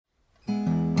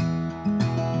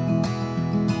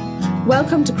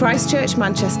Welcome to Christchurch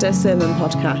Manchester Sermon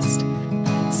Podcast.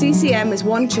 CCM is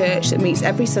one church that meets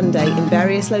every Sunday in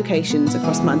various locations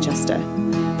across Manchester.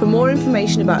 For more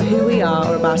information about who we are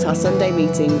or about our Sunday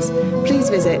meetings, please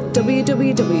visit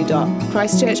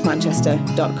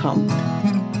www.christchurchmanchester.com.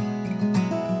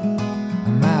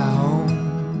 My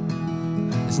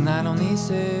home is not on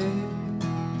this earth.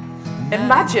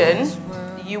 Imagine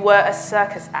you were a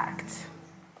circus act.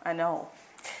 I know.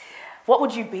 What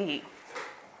would you be?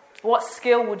 What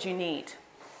skill would you need?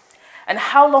 And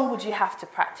how long would you have to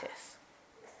practice?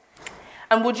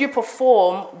 And would you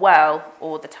perform well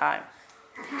all the time?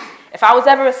 If I was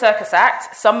ever a circus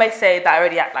act, some may say that I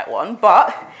already act like one,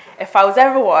 but if I was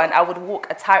ever one, I would walk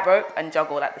a tightrope and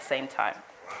juggle at the same time.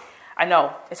 I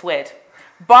know, it's weird,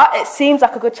 but it seems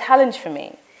like a good challenge for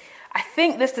me. I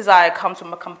think this desire comes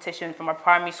from a competition from my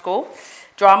primary school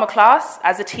drama class.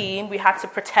 As a team, we had to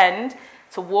pretend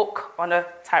to walk on a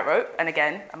tightrope, and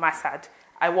again, I might add,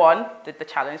 I won the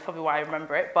challenge, probably why I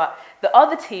remember it, but the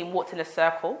other team walked in a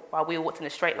circle while we walked in a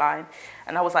straight line,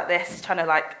 and I was like this, trying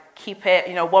to keep it,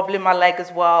 wobbling my leg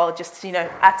as well, just,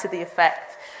 add to the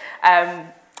effect.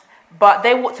 But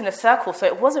they walked in a circle, so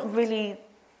it wasn't really,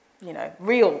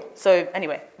 real. So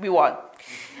anyway, we won.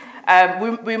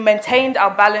 We maintained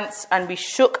our balance and we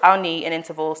shook our knee in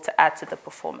intervals to add to the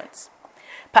performance.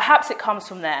 Perhaps it comes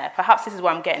from there. Perhaps this is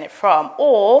where I'm getting it from.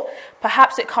 Or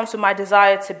perhaps it comes from my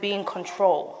desire to be in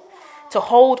control, to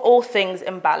hold all things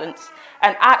in balance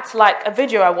and act like a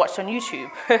video I watched on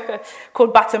YouTube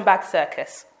called Bat and Bag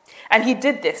Circus. And he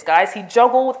did this, guys. He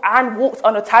juggled and walked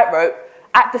on a tightrope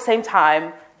at the same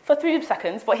time for 3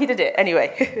 seconds, but he did it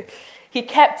anyway. He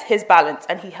kept his balance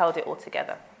and he held it all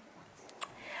together.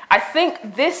 I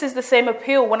think this is the same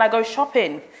appeal when I go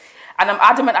shopping. And I'm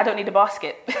adamant I don't need a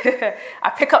basket. I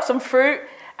pick up some fruit,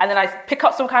 and then I pick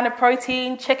up some kind of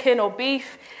protein, chicken or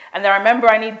beef, and then I remember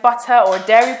I need butter or a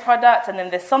dairy product, and then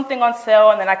there's something on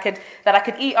sale, and then I could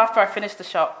eat after I finish the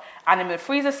shop. And I'm in the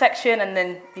freezer section, and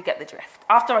then you get the drift.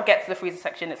 After I get to the freezer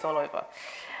section, it's all over.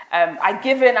 I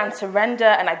give in and surrender,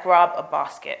 and I grab a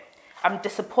basket. I'm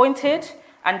disappointed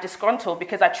and disgruntled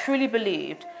because I truly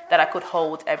believed that I could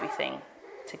hold everything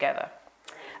together.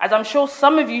 As I'm sure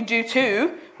some of you do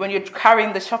too, when you're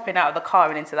carrying the shopping out of the car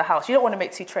and into the house. You don't want to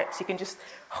make 2 trips. You can just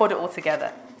hold it all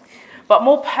together. But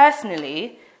more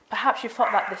personally, perhaps you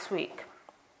felt that this week.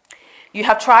 You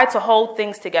have tried to hold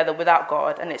things together without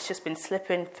God, and it's just been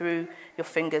slipping through your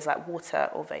fingers like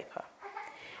water or vapor.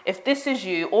 If this is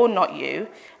you or not you,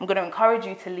 I'm going to encourage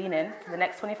you to lean in for the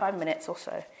next 25 minutes or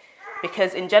so.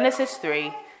 Because in Genesis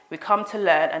 3, we come to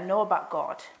learn and know about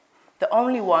God, the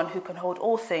only one who can hold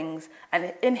all things,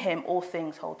 and in him all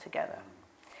things hold together.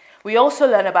 We also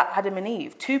learn about Adam and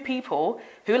Eve, 2 people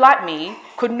who, like me,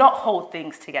 could not hold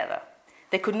things together.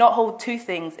 They could not hold 2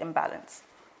 things in balance.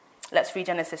 Let's read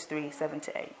Genesis 3,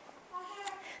 7-8.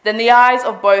 Then the eyes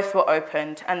of both were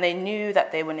opened, and they knew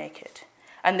that they were naked.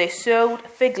 And they sewed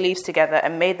fig leaves together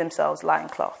and made themselves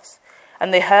loincloths.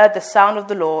 And they heard the sound of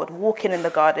the Lord walking in the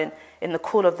garden in the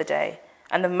cool of the day.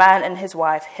 And the man and his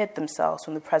wife hid themselves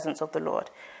from the presence of the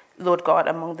Lord God,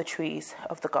 among the trees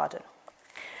of the garden.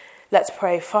 Let's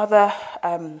pray. Father,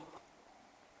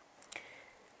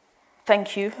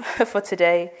 thank you for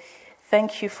today.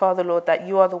 Thank you, Father, Lord, that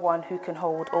you are the one who can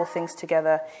hold all things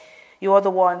together. You are the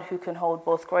one who can hold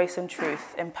both grace and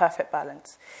truth in perfect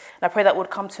balance. And I pray that we'll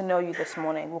come to know you this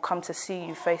morning. We'll come to see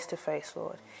you face to face,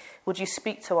 Lord. Would you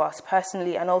speak to us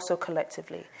personally and also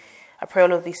collectively? I pray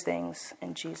all of these things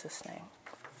in Jesus' name.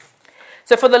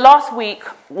 So for the last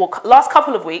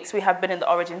couple of weeks, we have been in the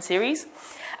Origin series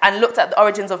and looked at the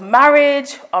origins of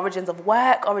marriage, origins of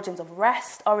work, origins of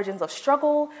rest, origins of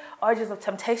struggle, origins of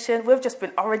temptation. We've just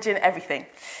been origin everything.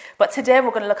 But today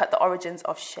we're going to look at the origins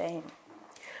of shame.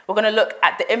 We're going to look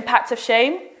at the impact of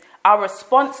shame, our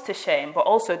response to shame, but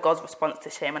also God's response to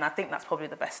shame. And I think that's probably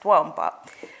the best one. But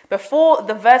before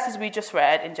the verses we just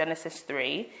read in Genesis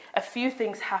 3, a few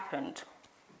things happened.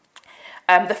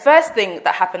 The first thing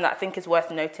that happened that I think is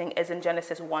worth noting is in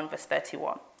Genesis 1, verse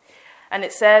 31. And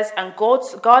it says, and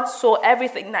God saw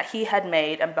everything that he had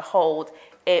made, and behold,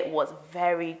 it was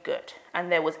very good. And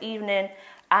there was evening,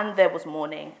 and there was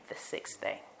morning, the 6th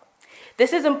day.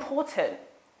 This is important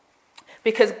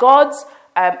because God's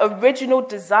original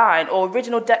design or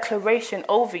original declaration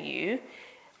over you,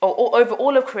 or over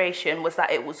all of creation, was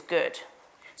that it was good.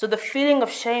 So the feeling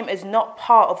of shame is not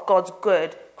part of God's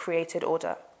good created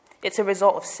order. It's a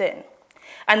result of sin.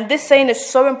 And this saying is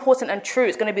so important and true.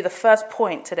 It's going to be the first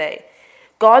point today.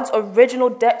 God's original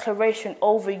declaration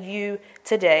over you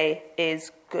today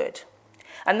is good.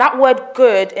 And that word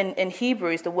good in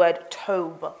Hebrew is the word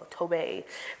tobeh,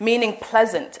 meaning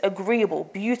pleasant, agreeable,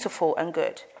 beautiful, and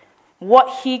good.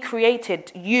 What he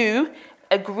created, you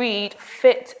agreed,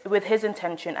 fit with his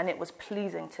intention, and it was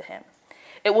pleasing to him.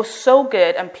 It was so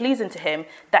good and pleasing to him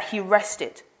that he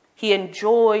rested. He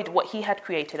enjoyed what he had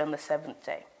created on the seventh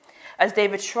day. As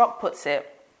David Schrock puts it,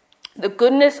 the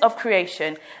goodness of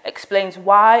creation explains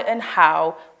why and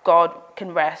how God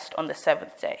can rest on the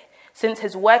seventh day. Since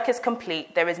his work is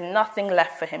complete, there is nothing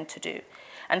left for him to do.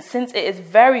 And since it is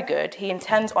very good, he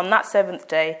intends on that seventh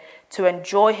day to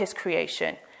enjoy his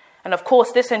creation. And of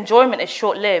course, this enjoyment is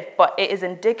short-lived, but it is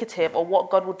indicative of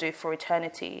what God will do for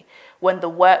eternity when the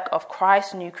work of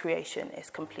Christ's new creation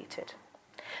is completed.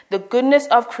 The goodness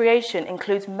of creation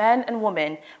includes men and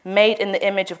women made in the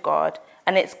image of God,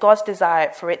 and it's God's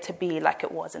desire for it to be like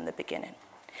it was in the beginning.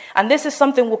 And this is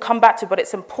something we'll come back to, but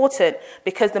it's important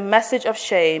because the message of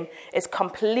shame is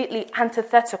completely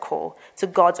antithetical to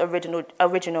God's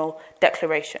original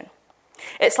declaration.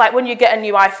 It's like when you get a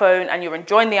new iPhone and you're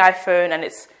enjoying the iPhone and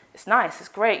it's nice, it's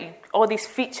great. All these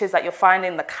features that you're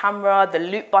finding, the camera, the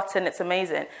loop button, it's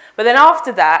amazing. But then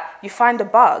after that, you find a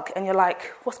bug and you're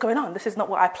like, what's going on? This is not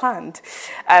what I planned.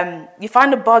 You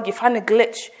find a bug, you find a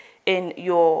glitch in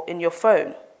your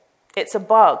phone. It's a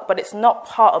bug, but it's not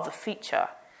part of the feature.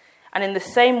 And in the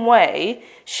same way,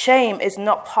 shame is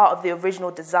not part of the original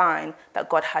design that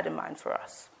God had in mind for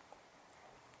us.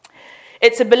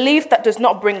 It's a belief that does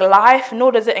not bring life,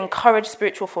 nor does it encourage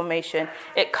spiritual formation.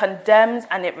 It condemns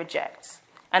and it rejects.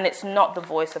 And it's not the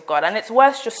voice of God. And it's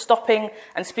worth just stopping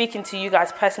and speaking to you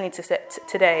guys personally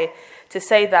today to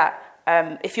say that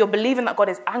if you're believing that God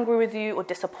is angry with you or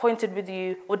disappointed with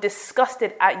you or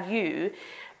disgusted at you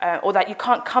or that you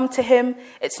can't come to him,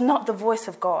 it's not the voice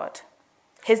of God.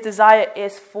 His desire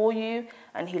is for you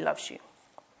and he loves you.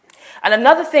 And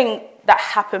another thing that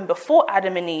happened before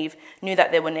Adam and Eve knew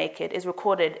that they were naked is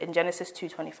recorded in Genesis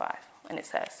 2:25. And it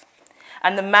says,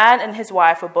 "And the man and his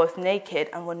wife were both naked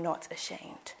and were not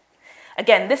ashamed."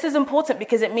 Again, this is important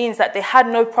because it means that they had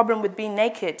no problem with being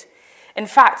naked. In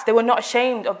fact, they were not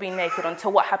ashamed of being naked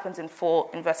until what happens in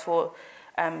verse 4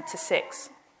 to 6.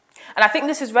 And I think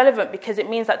this is relevant because it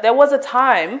means that there was a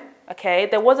time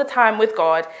with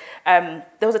God.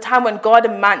 There was a time when God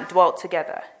and man dwelt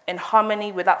together in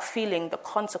harmony without feeling the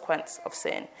consequence of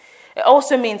sin. It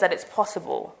also means that it's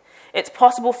possible. It's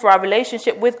possible for our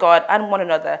relationship with God and one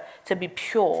another to be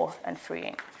pure and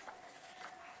freeing.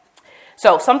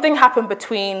 So something happened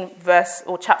between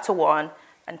chapter 1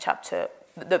 and chapter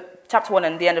 1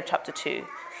 and the end of chapter 2.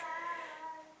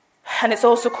 And it's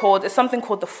something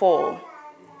called the fall.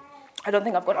 I don't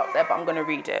think I've got it up there, but I'm going to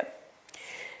read it.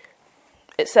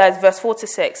 It says, verse 4 to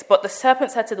 6, "But the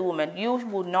serpent said to the woman, 'You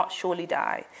will not surely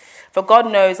die. For God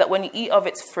knows that when you eat of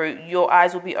its fruit, your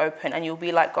eyes will be open and you'll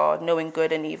be like God, knowing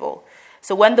good and evil.'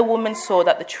 So when the woman saw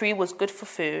that the tree was good for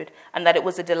food and that it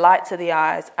was a delight to the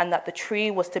eyes and that the tree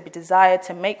was to be desired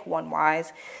to make one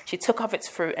wise, she took of its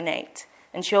fruit and ate.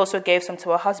 And she also gave some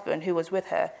to her husband who was with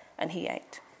her, and he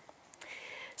ate."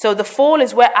 So the fall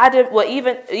is where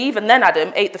even then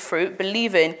Adam ate the fruit,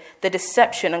 believing the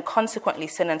deception and consequently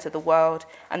sin entered the world,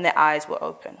 and their eyes were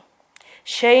open.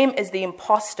 Shame is the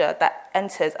imposter that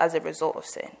enters as a result of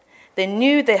sin. They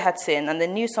knew they had sinned, and they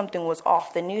knew something was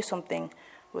off. They knew something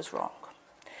was wrong.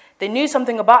 They knew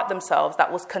something about themselves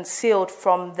that was concealed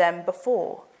from them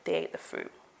before they ate the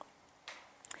fruit.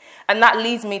 And that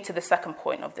leads me to the second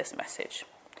point of this message.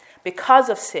 Because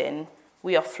of sin,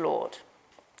 we are flawed.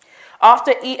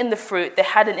 After eating the fruit, they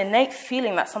had an innate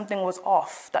feeling that something was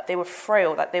off, that they were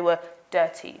frail, that they were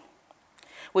dirty.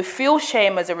 We feel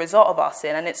shame as a result of our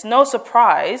sin, and it's no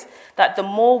surprise that the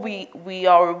more the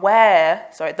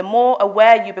more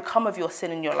aware you become of your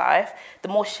sin in your life, the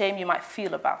more shame you might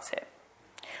feel about it.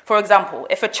 For example,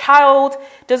 if a child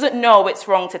doesn't know it's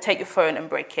wrong to take your phone and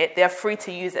break it, they are free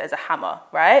to use it as a hammer,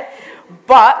 right?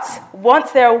 But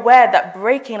once they're aware that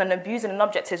breaking and abusing an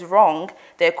object is wrong,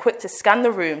 they're quick to scan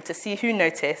the room to see who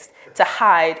noticed, to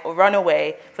hide or run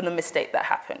away from the mistake that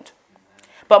happened.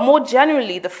 But more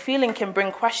generally, the feeling can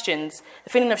bring questions. The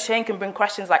feeling of shame can bring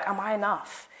questions like, am I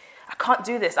enough? I can't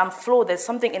do this. I'm flawed. There's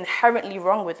something inherently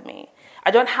wrong with me. I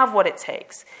don't have what it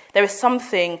takes. There is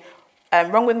something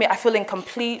wrong with me. I feel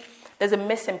incomplete. There's a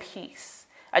missing piece.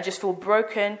 I just feel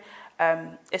broken.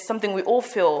 It's something we all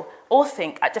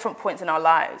think at different points in our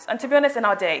lives. And to be honest, in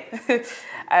our day.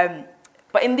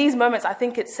 But in these moments, I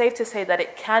think it's safe to say that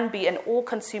it can be an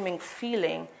all-consuming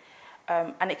feeling,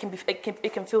 and it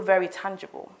can feel very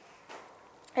tangible.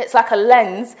 It's like a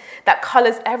lens that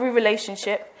colors every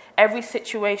relationship, every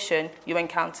situation you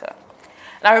encounter.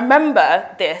 And I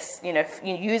remember this,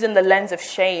 using the lens of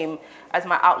shame as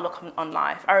my outlook on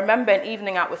life. I remember an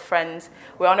evening out with friends.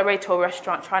 We were on our way to a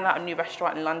restaurant, trying out a new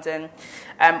restaurant in London.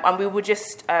 And we were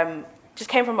just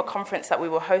came from a conference that we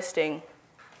were hosting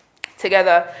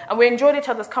together. And we enjoyed each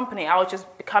other's company. I was just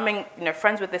becoming,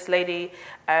 friends with this lady,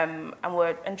 and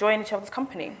we're enjoying each other's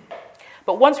company.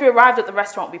 But once we arrived at the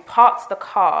restaurant, we parked the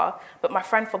car, but my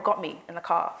friend forgot me in the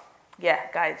car. Yeah,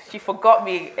 guys, she forgot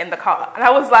me in the car. And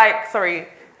I was like, sorry,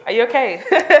 are you okay?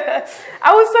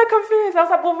 I was so confused. I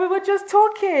was like, well, we were just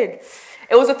talking.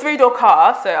 It was a 3-door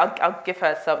car, so I'll give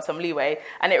her some leeway.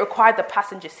 And it required the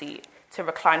passenger seat to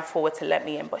recline forward to let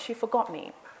me in, but she forgot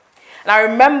me. And I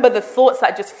remember the thoughts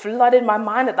that just flooded my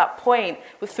mind at that point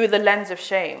through the lens of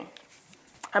shame.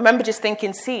 I remember just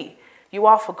thinking, see, you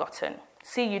are forgotten.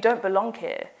 See, you don't belong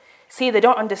here. See, they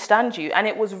don't understand you. And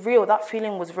it was real. That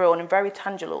feeling was real and very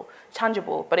tangible,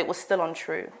 but it was still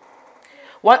untrue.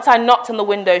 Once I knocked on the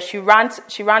window, she ran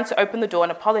to open the door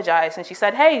and apologize. And she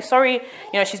said, hey, sorry,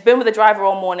 she's been with the driver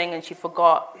all morning and she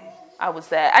forgot I was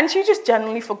there. And she just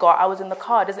genuinely forgot I was in the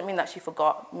car. It doesn't mean that she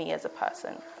forgot me as a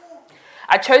person.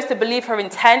 I chose to believe her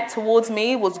intent towards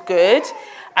me was good.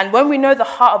 And when we know the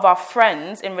heart of our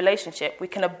friends in relationship, we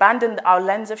can abandon our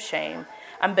lens of shame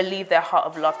and believe their heart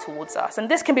of love towards us. And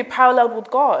this can be paralleled with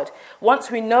God.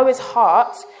 Once we know his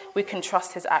heart, we can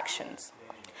trust his actions.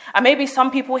 And maybe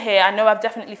some people here, I know I've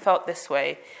definitely felt this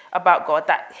way about God,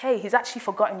 that, hey, he's actually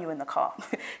forgotten you in the car.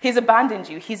 He's abandoned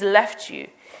you. He's left you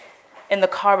in the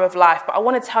car of life. But I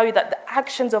want to tell you that the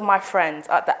actions of my friends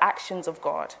are the actions of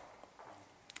God.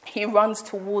 He runs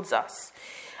towards us.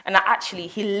 And that actually,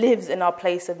 he lives in our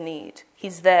place of need.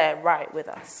 He's there right with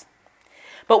us.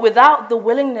 But without the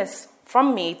willingness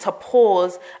from me to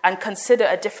pause and consider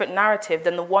a different narrative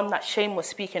than the one that shame was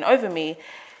speaking over me,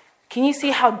 can you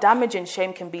see how damaging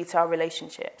shame can be to our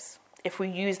relationships if we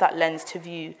use that lens to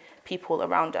view people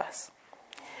around us?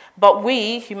 But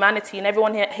we, humanity, and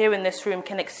everyone here in this room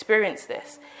can experience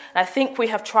this. And I think we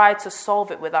have tried to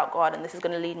solve it without God, and this is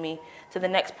going to lead me to the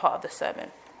next part of the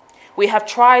sermon. We have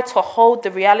tried to hold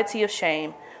the reality of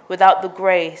shame without the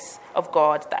grace of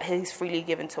God that he's freely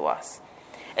given to us.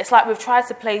 It's like we've tried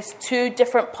to place 2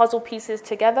 different puzzle pieces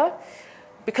together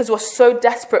because we're so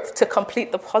desperate to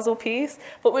complete the puzzle piece,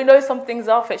 but we know something's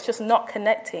off. It's just not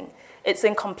connecting. It's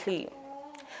incomplete.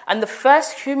 And the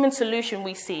first human solution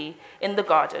we see in the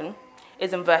garden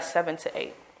is in verse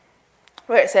 7-8,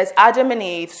 where it says, Adam and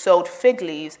Eve sewed fig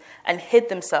leaves and hid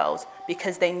themselves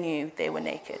because they knew they were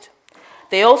naked.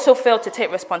 They also failed to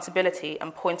take responsibility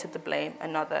and pointed the blame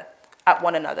at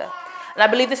one another. And I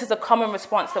believe this is a common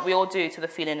response that we all do to the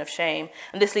feeling of shame.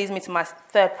 And this leads me to my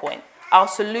third point. Our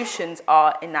solutions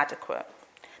are inadequate.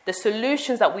 The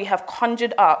solutions that we have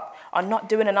conjured up are not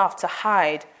doing enough to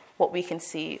hide what we can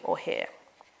see or hear.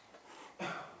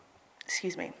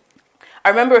 Excuse me. I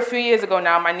remember a few years ago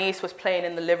now, my niece was playing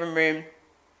in the living room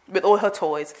with all her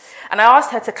toys. And I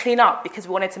asked her to clean up because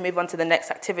we wanted to move on to the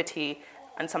next activity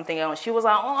and something else. She was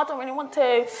like, I don't really want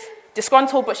to.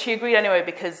 Disgruntled, but she agreed anyway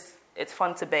because it's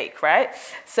fun to bake, right?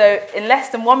 So in less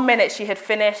than 1 minute, she had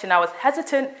finished, and I was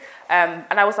hesitant.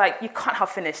 And I was like, you can't have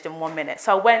finished in 1 minute.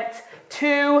 So I went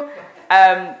to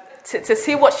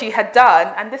see what she had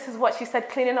done, and this is what she said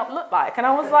cleaning up looked like. And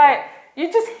I was like,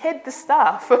 you just hid the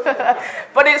stuff.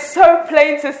 But it's so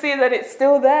plain to see that it's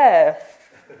still there.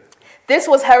 This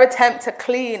was her attempt to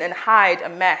clean and hide a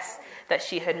mess that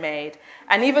she had made.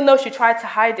 And even though she tried to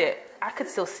hide it, I could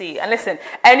still see. And listen,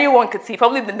 anyone could see.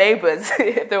 Probably the neighbors,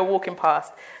 if they were walking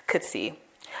past, could see.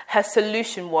 Her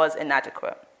solution was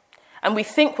inadequate. And we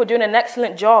think we're doing an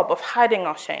excellent job of hiding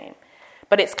our shame.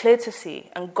 But it's clear to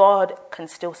see, and God can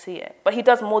still see it. But he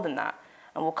does more than that,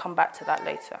 and we'll come back to that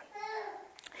later.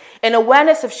 In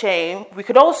awareness of shame, we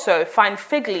could also find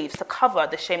fig leaves to cover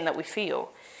the shame that we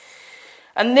feel.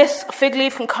 And this fig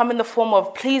leaf can come in the form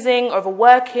of pleasing,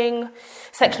 overworking,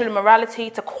 sexual immorality,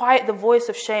 to quiet the voice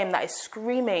of shame that is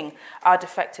screaming our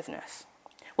defectiveness.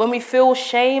 When we feel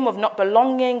shame of not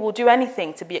belonging, we'll do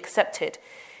anything to be accepted.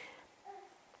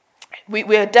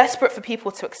 We are desperate for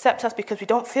people to accept us because we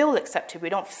don't feel accepted. We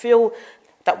don't feel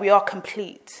that we are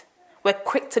complete. We're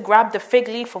quick to grab the fig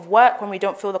leaf of work when we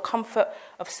don't feel the comfort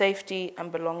of safety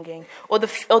and belonging. Or the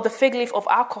fig leaf of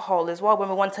alcohol as well, when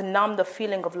we want to numb the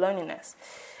feeling of loneliness.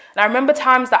 And I remember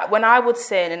times that when I would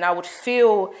sin and I would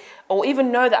feel, or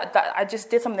even know that I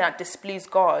just did something that displeased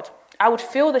God, I would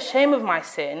feel the shame of my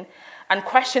sin, and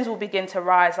questions will begin to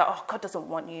rise like, oh, God doesn't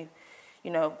want you.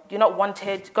 You're not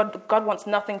wanted. God wants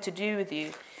nothing to do with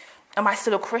you. Am I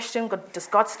still a Christian? Does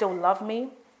God still love me?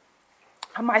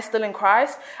 Am I still in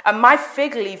Christ? And my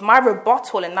fig leaf, my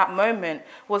rebuttal in that moment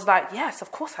was like, yes, of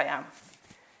course I am.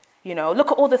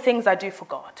 Look at all the things I do for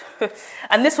God.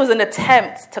 And this was an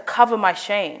attempt to cover my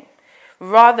shame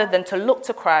rather than to look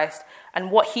to Christ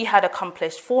and what he had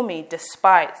accomplished for me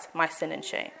despite my sin and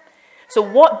shame. So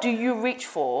what do you reach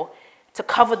for to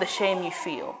cover the shame you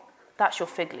feel? That's your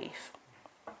fig leaf.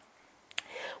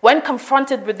 When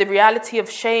confronted with the reality of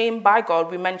shame by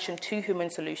God, we mentioned two human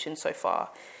solutions so far.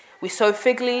 We sow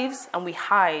fig leaves and we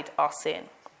hide our sin.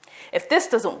 If this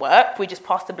doesn't work, we just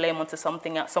pass the blame onto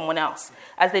someone else,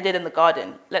 as they did in the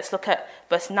garden. Let's look at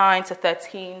verse 9 to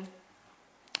 13.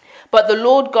 But the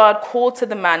Lord God called to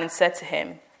the man and said to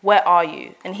him, "Where are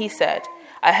you?" And he said,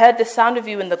 "I heard the sound of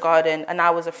you in the garden, and I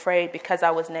was afraid because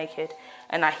I was naked,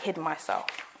 and I hid myself."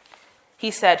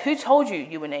 He said, "Who told you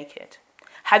you were naked?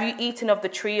 Have you eaten of the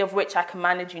tree of which I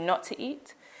commanded you not to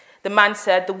eat?" The man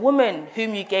said, "The woman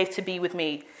whom you gave to be with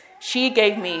me, she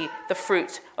gave me the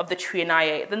fruit of the tree and I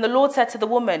ate." Then the Lord said to the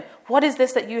woman, "What is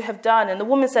this that you have done?" And the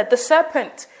woman said, "The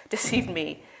serpent deceived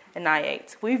me and I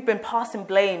ate." We've been passing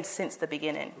blame since the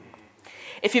beginning.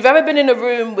 If you've ever been in a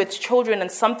room with children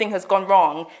and something has gone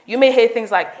wrong, you may hear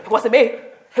things like, "It wasn't me,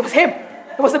 it was him,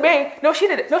 it wasn't me, no she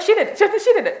did it, no she did it,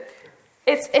 she did it."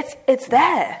 It's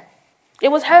there. It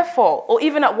was her fault. Or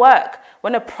even at work,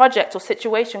 when a project or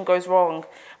situation goes wrong,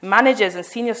 managers and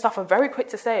senior staff are very quick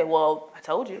to say, "Well, I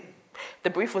told you. The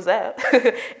brief was there,"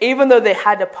 even though they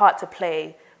had a part to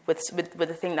play with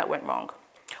the thing that went wrong.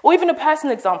 Or even a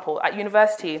personal example, at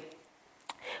university,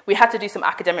 we had to do some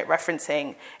academic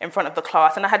referencing in front of the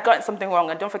class, and I had gotten something wrong.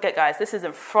 And don't forget, guys, this is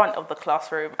in front of the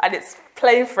classroom, and it's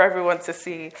plain for everyone to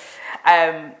see.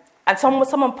 And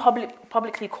someone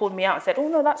publicly called me out and said, "Oh,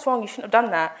 no, that's wrong. You shouldn't have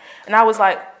done that." And I was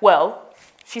like, "Well,"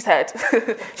 she said,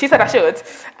 she said I should,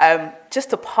 just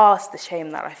to pass the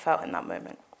shame that I felt in that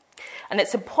moment. And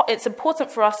it's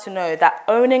important for us to know that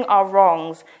owning our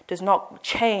wrongs does not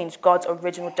change God's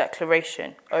original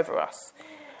declaration over us.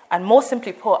 And more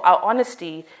simply put, our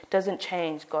honesty doesn't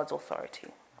change God's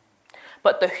authority.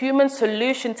 But the human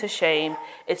solution to shame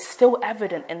is still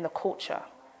evident in the culture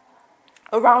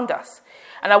around us.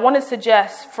 And I want to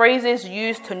suggest phrases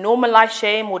used to normalize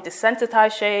shame or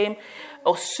desensitize shame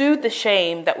or soothe the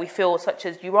shame that we feel, such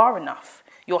as "you are enough,"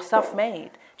 "you're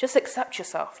self-made," "just accept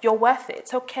yourself," "you're worth it,"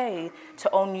 "it's okay to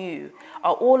own you,"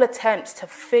 are all attempts to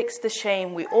fix the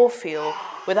shame we all feel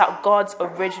without God's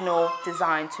original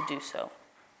design to do so.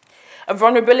 A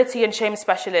vulnerability and shame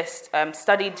specialist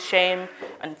studied shame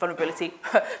and vulnerability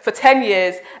for 10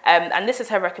 years, and this is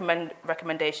her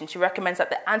recommendation. She recommends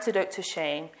that the antidote to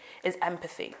shame is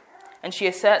empathy, and she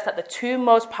asserts that the two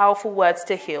most powerful words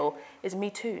to heal is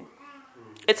 "me too."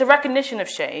 It's a recognition of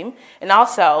shame in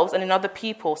ourselves and in other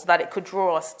people so that it could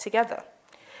draw us together,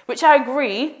 which I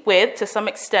agree with to some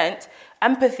extent.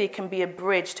 Empathy can be a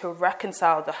bridge to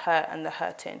reconcile the hurt and the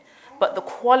hurting, but the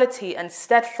quality and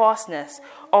steadfastness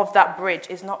of that bridge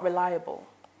is not reliable.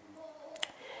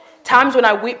 Times when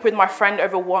I weep with my friend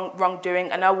over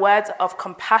wrongdoing and her words of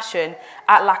compassion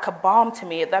act like a balm to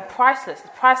me, they're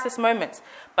priceless moments,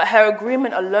 but her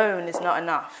agreement alone is not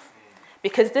enough.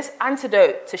 Because this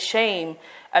antidote to shame,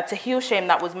 to heal shame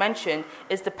that was mentioned,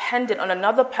 is dependent on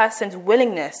another person's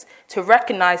willingness to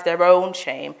recognize their own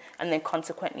shame and then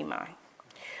consequently mine.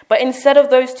 But instead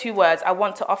of those two words, I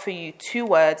want to offer you two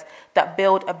words that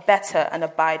build a better and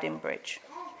abiding bridge.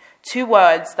 Two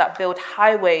words that build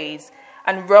highways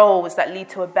and roads that lead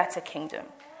to a better kingdom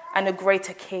and a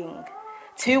greater king.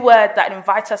 Two words that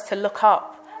invite us to look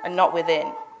up and not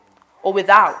within, or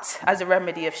without, as a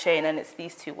remedy of shame, and it's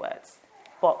these two words: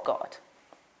 but God.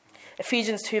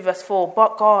 Ephesians 2 verse 4,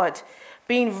 but God,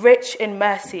 being rich in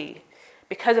mercy,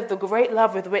 because of the great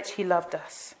love with which he loved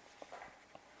us.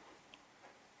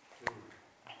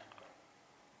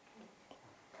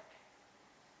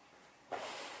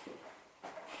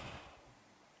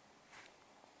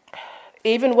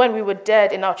 Even when we were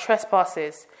dead in our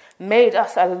trespasses, made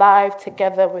us alive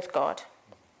together with God.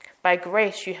 By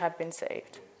grace you have been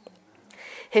saved.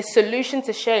 His solution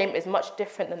to shame is much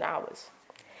different than ours.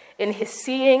 In his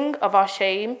seeing of our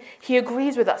shame, he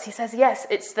agrees with us. He says, yes,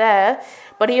 it's there,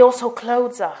 but he also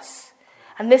clothes us.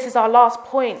 And this is our last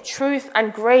point. Truth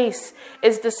and grace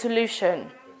is the solution.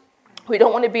 We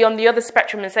don't want to be on the other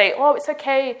spectrum and say, oh, it's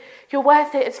okay, you're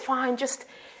worth it, it's fine. Just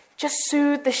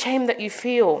soothe the shame that you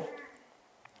feel.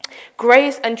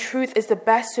 Grace and truth is the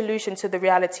best solution to the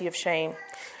reality of shame.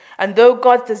 And though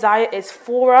God's desire is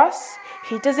for us,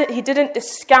 he didn't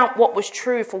discount what was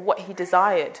true for what he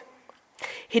desired.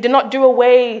 He did not do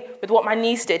away with what my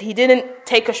niece did. He didn't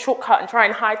take a shortcut and try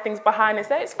and hide things behind and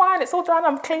say, it's fine, it's all done,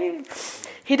 I'm clean.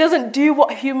 He doesn't do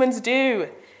what humans do.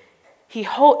 He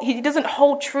doesn't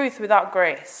hold truth without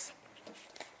grace.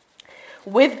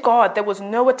 With God, there was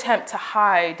no attempt to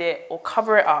hide it or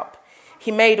cover it up.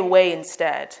 He made a way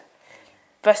instead.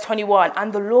 Verse 21,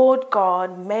 and the Lord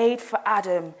God made for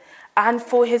Adam and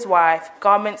for his wife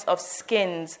garments of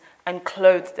skins and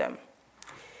clothed them.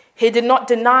 He did not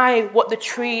deny what the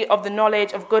tree of the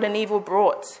knowledge of good and evil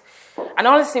brought. And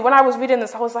honestly, when I was reading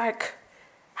this, I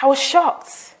was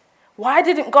shocked. Why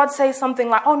didn't God say something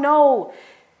like, oh no,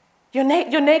 you're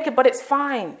naked, but it's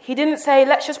fine? He didn't say,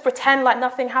 let's just pretend like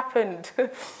nothing happened.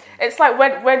 It's like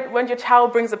when your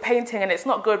child brings a painting and it's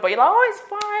not good, but you're like, oh, it's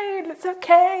fine, it's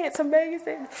okay, it's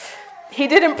amazing. He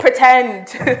didn't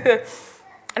pretend.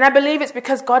 And I believe it's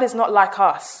because God is not like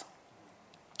us.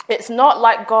 It's not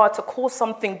like God to call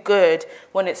something good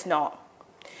when it's not.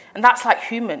 And that's like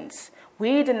humans.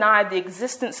 We deny the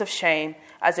existence of shame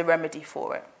as a remedy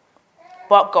for it.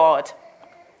 But God,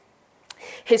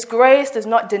 His grace does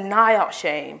not deny our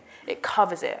shame, it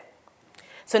covers it.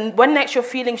 So when next you're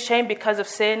feeling shame because of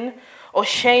sin, or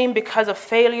shame because of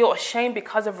failure, or shame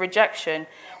because of rejection,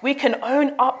 we can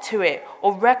own up to it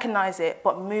or recognize it,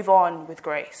 but move on with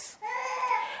grace.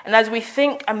 And as we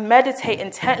think and meditate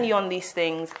intently on these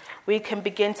things, we can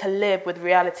begin to live with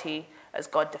reality as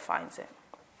God defines it.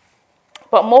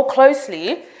 But more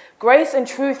closely, grace and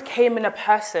truth came in a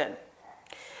person.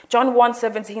 John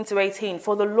 1:17-18,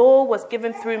 for the law was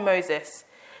given through Moses,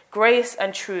 grace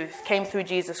and truth came through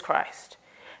Jesus Christ.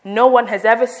 No one has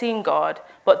ever seen God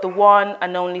but the one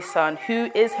and only Son,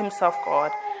 who is himself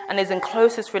God and is in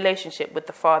closest relationship with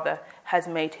the Father, has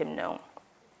made him known.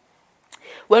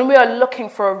 When we are looking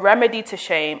for a remedy to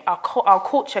shame, our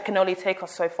culture can only take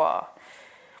us so far.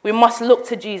 We must look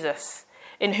to Jesus,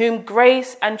 in whom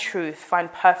grace and truth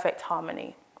find perfect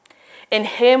harmony. In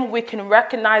him we can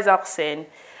recognize our sin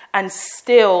but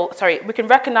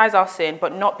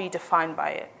not be defined by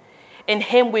it. In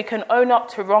him we can own up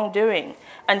to wrongdoing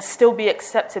and still be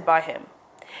accepted by him.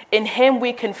 In him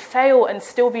we can fail and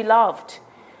still be loved.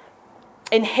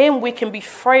 In him we can be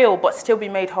frail but still be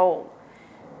made whole.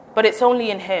 But it's only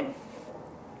in him.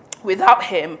 Without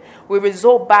him, we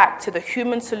resort back to the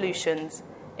human solutions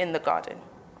in the garden.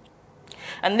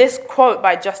 And this quote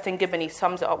by Justin Giboney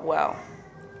sums it up well.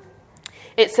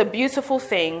 It's a beautiful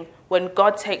thing when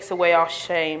God takes away our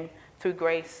shame through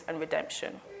grace and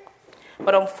redemption.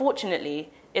 But unfortunately,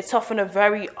 it's often a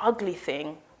very ugly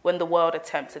thing when the world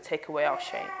attempts to take away our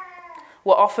shame.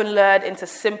 We're often lured into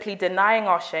simply denying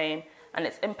our shame and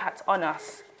its impact on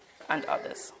us and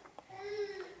others.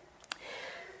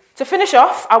 To finish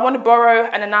off, I want to borrow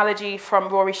an analogy from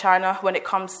Rory Shiner when it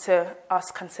comes to us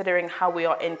considering how we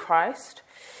are in Christ.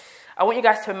 I want you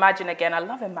guys to imagine again. I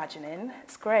love imagining.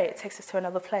 It's great. It takes us to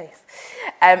another place.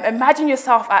 Imagine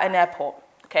yourself at an airport.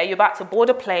 Okay, you're about to board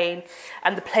a plane,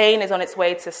 and the plane is on its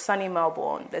way to sunny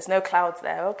Melbourne. There's no clouds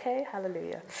there. Okay,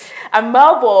 hallelujah. And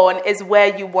Melbourne is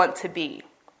where you want to be.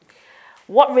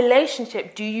 What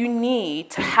relationship do you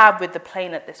need to have with the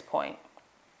plane at this point?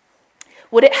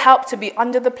 Would it help to be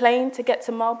under the plane to get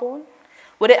to Melbourne?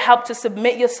 Would it help to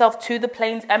submit yourself to the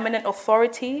plane's eminent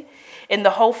authority in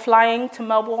the whole flying to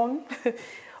Melbourne?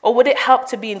 Or would it help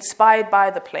to be inspired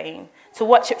by the plane, to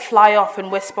watch it fly off and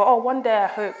whisper, oh, one day I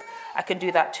hope I can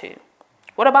do that too?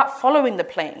 What about following the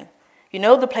plane? You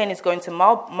know the plane is going to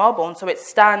Melbourne, so it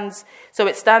stands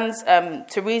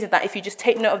to reason that if you just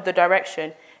take note of the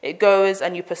direction, it goes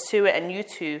and you pursue it, and you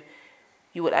too,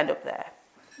 you will end up there.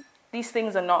 These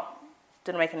things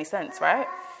didn't make any sense, right?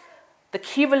 The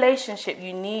key relationship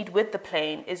you need with the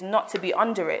plane is not to be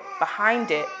under it, behind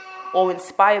it, or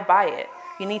inspired by it.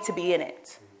 You need to be in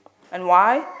it. And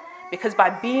why? Because by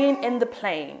being in the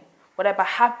plane, whatever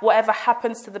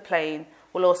happens to the plane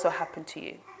will also happen to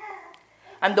you.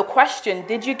 And the question,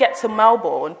 did you get to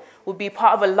Melbourne, will be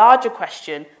part of a larger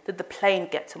question, did the plane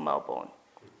get to Melbourne?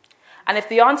 And if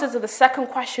the answer to the second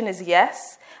question is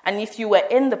yes, and if you were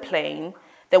in the plane,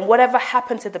 then whatever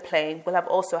happened to the plane will have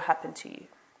also happened to you.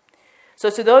 So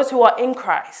to those who are in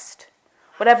Christ,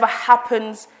 whatever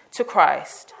happens to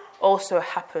Christ also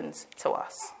happens to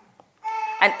us.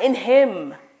 And in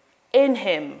him,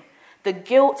 the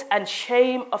guilt and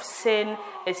shame of sin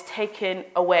is taken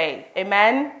away.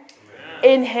 Amen?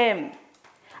 In him.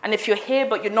 And if you're here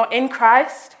but you're not in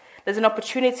Christ, there's an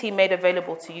opportunity made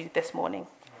available to you this morning.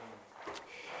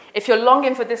 If you're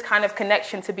longing for this kind of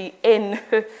connection, to be in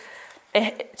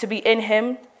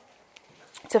him,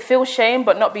 to feel shame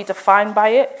but not be defined by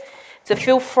it, to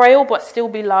feel frail but still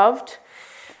be loved,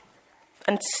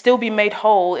 and still be made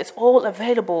whole, it's all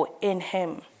available in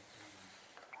him.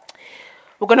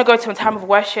 We're going to go to a time of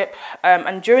worship,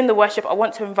 and during the worship, I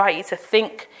want to invite you to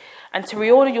think and to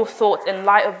reorder your thoughts in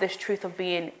light of this truth of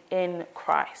being in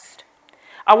Christ.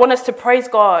 I want us to praise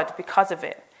God because of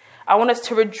it. I want us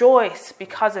to rejoice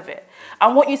because of it. I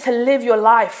want you to live your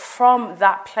life from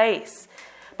that place.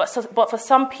 But for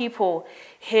some people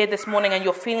here this morning, and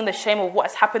you're feeling the shame of what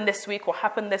has happened this week or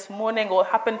happened this morning or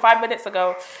happened 5 minutes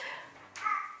ago,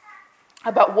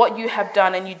 about what you have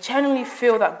done, and you genuinely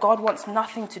feel that God wants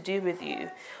nothing to do with you.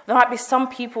 There might be some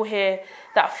people here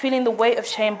that are feeling the weight of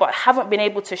shame but haven't been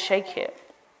able to shake it.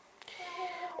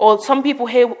 Or some people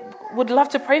here would love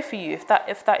to pray for you if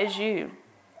that is you.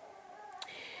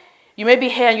 You may be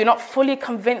here and you're not fully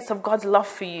convinced of God's love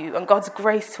for you and God's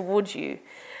grace towards you,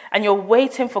 and you're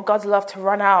waiting for God's love to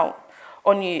run out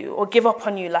on you or give up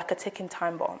on you like a ticking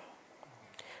time bomb.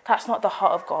 That's not the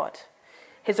heart of God.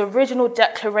 His original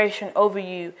declaration over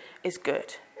you is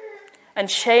good.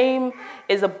 And shame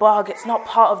is a bug. It's not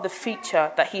part of the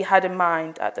feature that he had in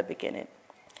mind at the beginning.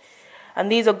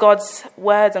 And these are God's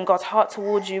words and God's heart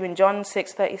towards you in John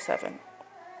 6:37.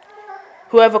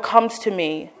 Whoever comes to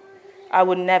me, I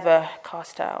will never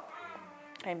cast out.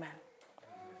 Amen.